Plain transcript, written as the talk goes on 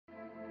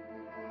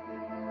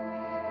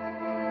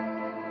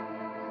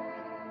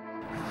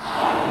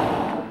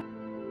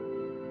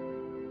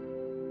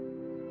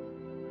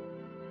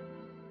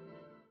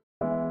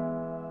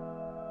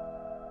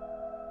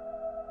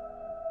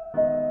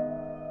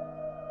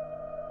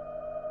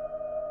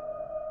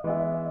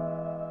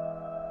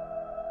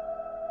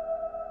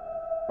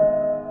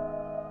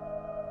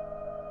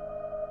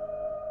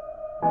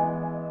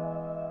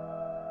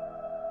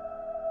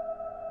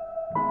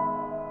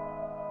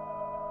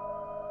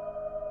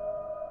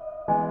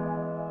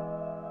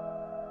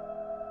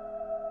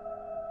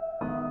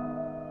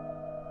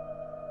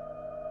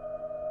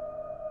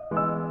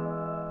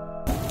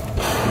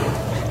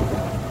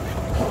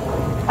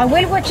A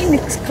whale-watching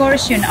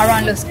excursion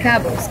around Los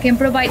Cabos can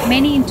provide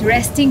many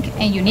interesting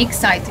and unique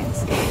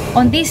sightings.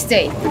 On this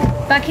day,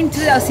 back in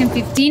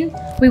 2015,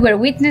 we were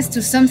witness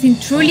to something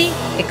truly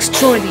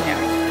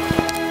extraordinary.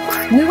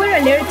 We were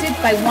alerted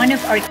by one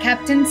of our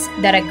captains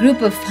that a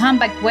group of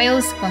humpback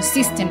whales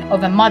consisting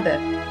of a mother,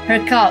 her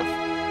calf,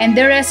 and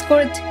their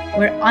escort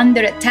were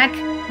under attack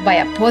by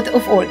a pod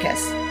of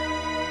orcas.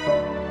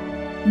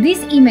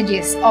 These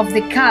images of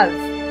the calf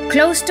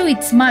close to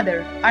its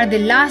mother are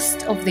the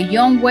last of the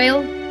young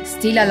whale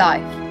still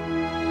alive.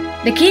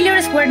 The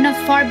killers were not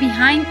far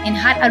behind and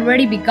had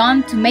already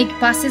begun to make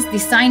passes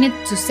designed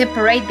to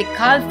separate the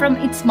calf from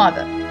its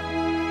mother.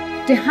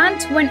 The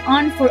hunt went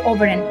on for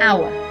over an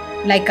hour,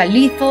 like a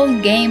lethal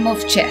game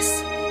of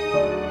chess.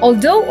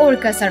 Although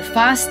orcas are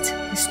fast,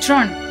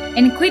 strong,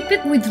 and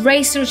equipped with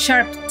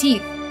razor-sharp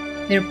teeth,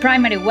 their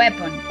primary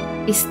weapon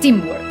is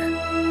teamwork.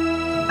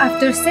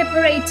 After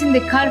separating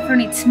the calf from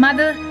its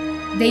mother,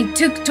 they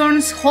took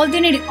turns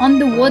holding it on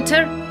the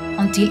water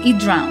until it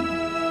drowned.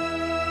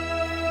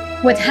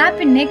 What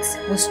happened next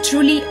was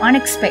truly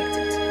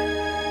unexpected.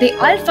 The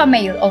alpha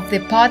male of the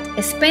pod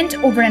spent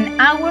over an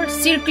hour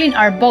circling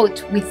our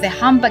boat with the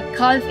humpback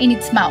calf in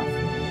its mouth,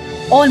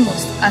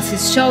 almost as if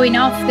showing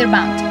off their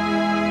bounty.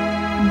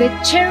 The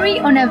cherry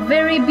on a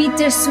very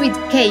bittersweet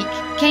cake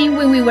came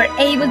when we were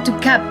able to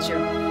capture,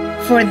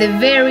 for the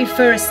very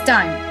first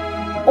time,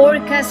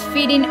 orcas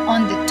feeding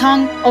on the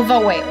tongue of a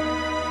whale.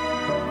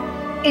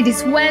 It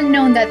is well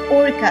known that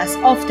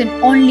orcas often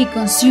only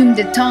consume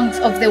the tongues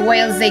of the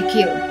whales they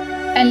kill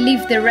and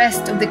leave the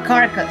rest of the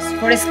carcass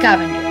for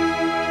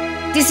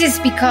scavengers. This is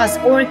because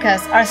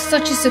orcas are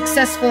such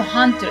successful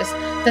hunters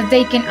that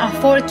they can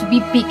afford to be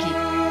picky,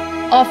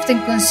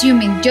 often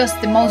consuming just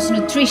the most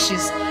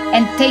nutritious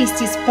and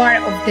tastiest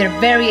part of their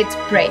varied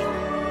prey.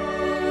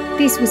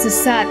 This was a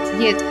sad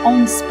yet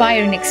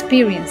awe-inspiring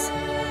experience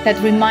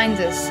that reminds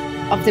us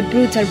of the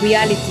brutal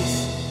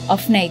realities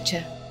of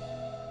nature.